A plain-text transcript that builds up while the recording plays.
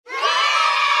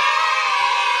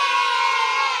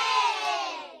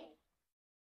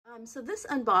So this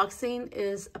unboxing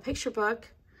is a picture book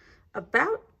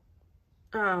about,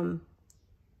 I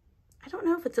don't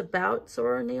know if it's about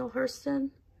Zora Neal Hurston.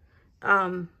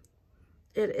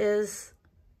 It is,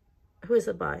 who is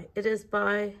it by? It is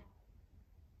by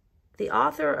the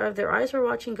author of Their Eyes Were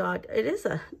Watching God.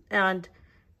 And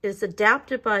it's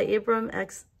adapted by Ibram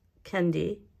X.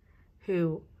 Kendi,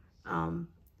 who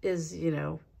is, you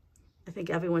know, I think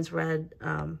everyone's read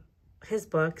his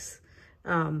books.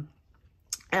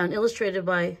 And illustrated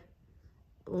by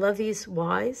Loveis.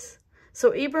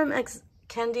 So Ibram X.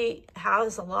 Kendi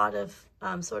has a lot of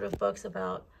sort of books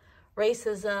about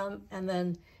racism, and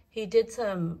then he did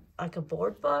some, like a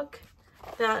board book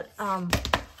that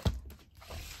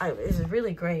is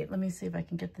really great. Let me see if I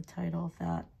can get the title of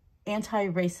that.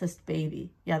 Anti-Racist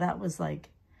Baby. Yeah, that was like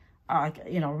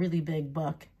you know, really big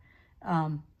book.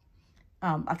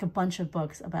 Like a bunch of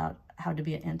books about how to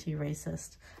be an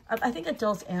anti-racist. I think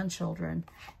adults and children.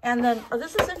 And then,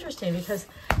 this is interesting because,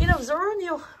 you know, Zora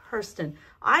Neal Hurston,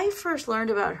 I first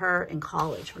learned about her in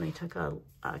college when I took a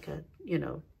you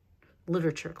know,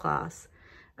 literature class.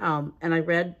 And I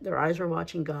read Their Eyes Were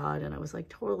Watching God, and I was like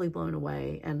totally blown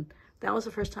away. And that was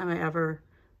the first time I ever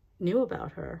knew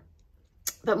about her.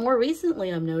 But more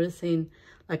recently, I'm noticing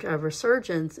like a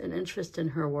resurgence in interest in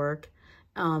her work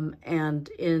and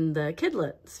in the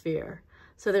kidlit sphere.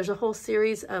 So there's a whole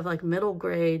series of like middle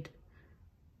grade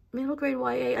YA,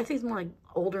 I think it's more like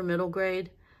older middle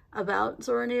grade, about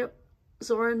Zora Neal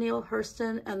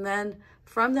Hurston. And then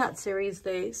from that series,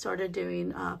 they started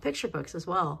doing picture books as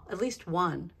well, at least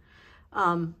one.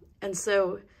 And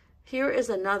so here is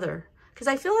another, because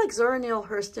I feel like Zora Neal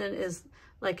Hurston is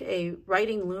like a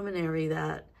writing luminary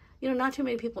that, you know, not too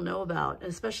many people know about,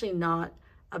 and especially not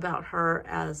about her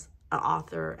as an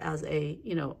author, as a,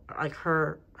 you know, like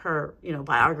her, you know,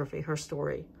 biography, her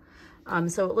story.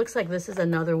 So it looks like this is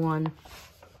another one,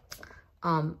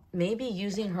 maybe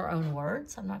using her own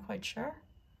words. I'm not quite sure.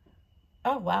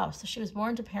 Oh, wow. So she was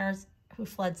born to parents who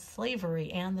fled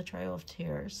slavery and the Trail of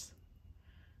Tears.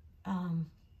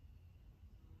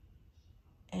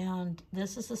 And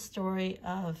this is a story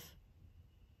of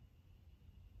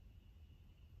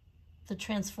the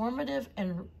transformative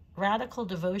and radical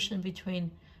devotion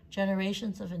between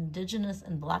generations of Indigenous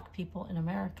and Black people in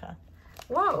America.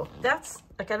 Whoa, that's,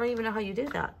 like, I don't even know how you do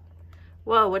that.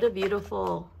 Whoa, what a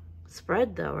beautiful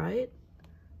spread though, right?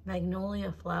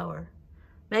 Magnolia flower.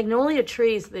 Magnolia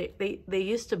trees, they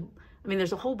used to, I mean,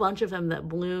 there's a whole bunch of them that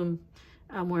bloom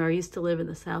where I used to live in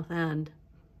the South End.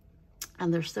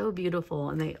 And they're so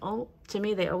beautiful. And they, to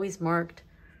me, they always marked,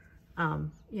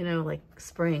 you know, like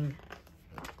spring.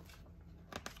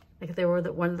 Like they were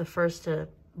one of the first to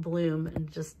bloom,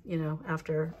 and just, you know,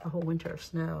 after a whole winter of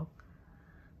snow.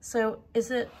 So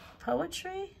is it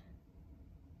poetry?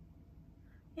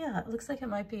 Yeah, it looks like it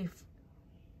might be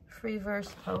free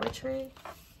verse poetry.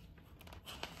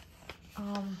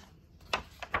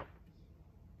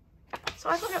 So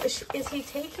I don't know, is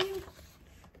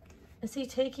he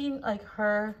taking like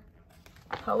her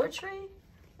poetry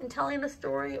and telling the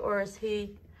story, or is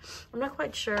he, I'm not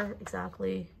quite sure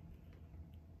exactly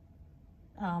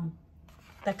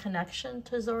the connection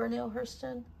to Zora Neal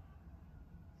Hurston.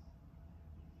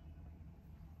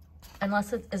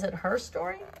 Unless is it her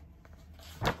story?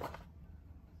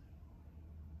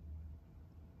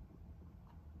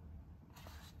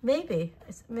 Maybe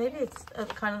it's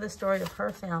kind of the story of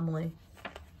her family.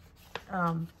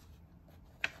 I'm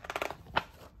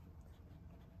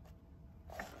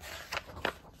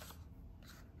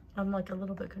like a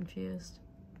little bit confused.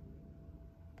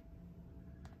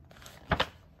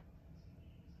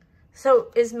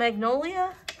 So is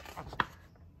Magnolia,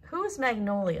 who is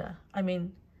Magnolia? I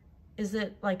mean, is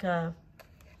it like a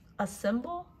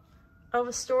symbol of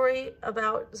a story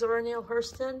about Zora Neal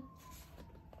Hurston?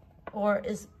 Or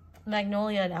is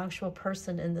Magnolia an actual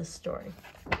person in this story?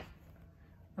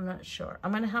 I'm not sure.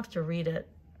 I'm gonna have to read it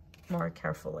more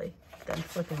carefully than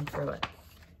flipping through it.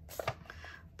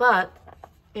 But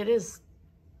it is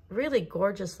really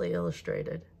gorgeously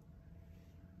illustrated.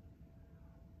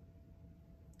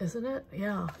 Isn't it?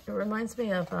 Yeah, it reminds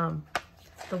me of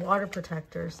the Water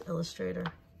Protectors illustrator.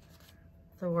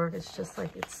 The work, it's just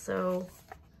like, it's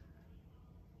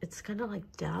kind of like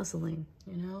dazzling,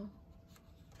 you know?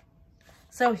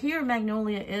 So here,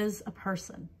 Magnolia is a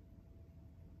person.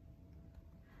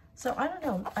 So I don't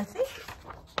know, I think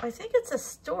it's a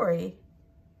story,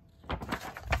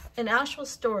 an actual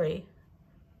story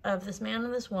of this man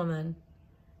and this woman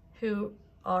who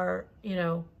are, you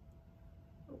know,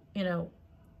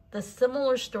 the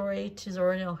similar story to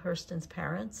Zora Neal Hurston's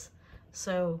parents.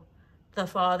 So the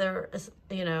father is,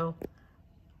 you know,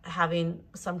 having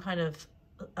some kind of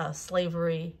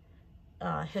slavery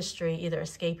history, either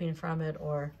escaping from it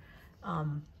or,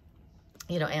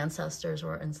 you know, ancestors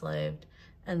were enslaved.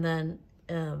 And then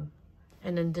an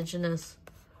Indigenous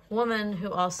woman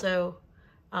who also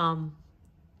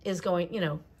is going, you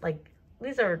know, like,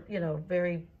 these are, you know,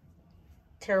 very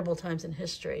terrible times in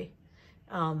history.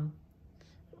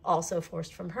 Also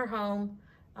forced from her home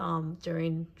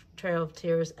during Trail of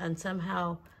Tears, and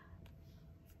somehow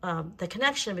the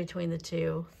connection between the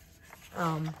two.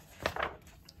 I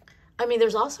mean,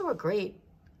 there's also a great,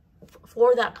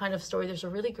 for that kind of story, there's a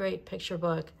really great picture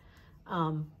book.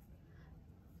 I'll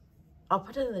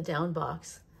put it in the down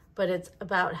box, but it's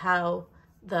about how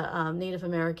the Native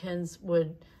Americans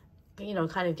would, you know,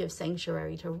 kind of give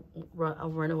sanctuary to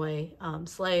runaway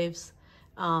slaves.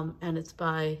 And it's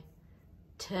by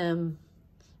Tim,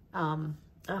 oh,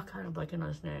 kind of blanking on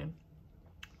his name.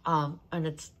 And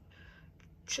it's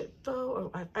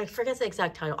Chitto, or I forget the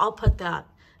exact title. I'll put that.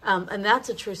 And that's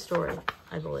a true story,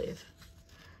 I believe.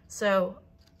 So,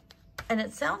 and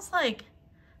it sounds like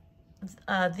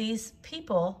these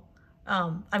people,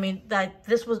 I mean, that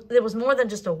it was more than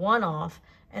just a one-off,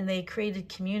 and they created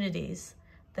communities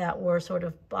that were sort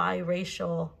of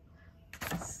biracial.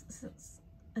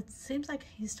 It seems like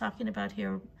he's talking about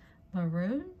here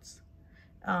maroons.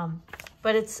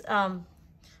 But it's, I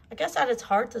guess at its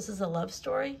heart, this is a love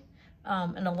story,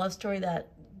 and a love story that,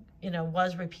 you know,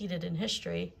 was repeated in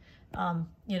history,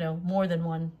 you know, more than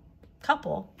one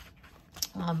couple,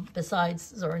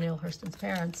 besides Zora Neal Hurston's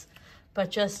parents,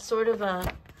 but just sort of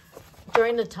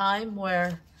during the time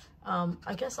where,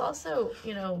 I guess also,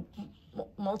 you know,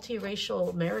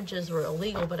 multiracial marriages were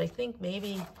illegal, but I think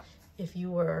maybe if you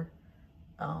were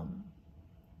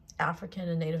African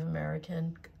and Native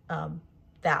American,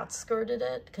 that skirted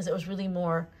it, because it was really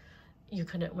more, you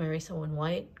couldn't marry someone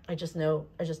white. I just know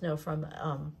from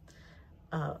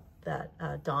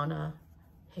that Donna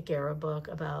Higuera book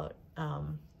about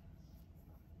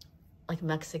like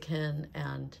Mexican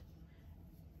and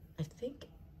I think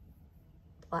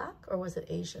Black, or was it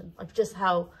Asian? Like just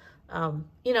how,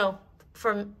 you know,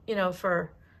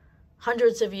 for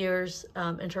hundreds of years,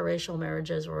 interracial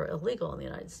marriages were illegal in the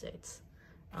United States.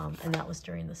 And that was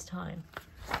during this time.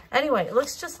 Anyway, it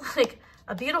looks just like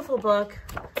a beautiful book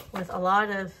with a lot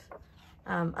of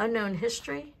unknown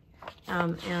history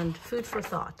and food for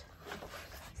thought.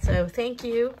 So thank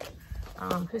you.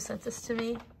 Who sent this to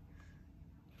me?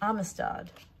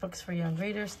 Amistad, Books for Young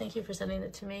Readers. Thank you for sending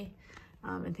it to me.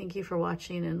 And thank you for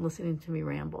watching and listening to me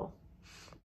ramble.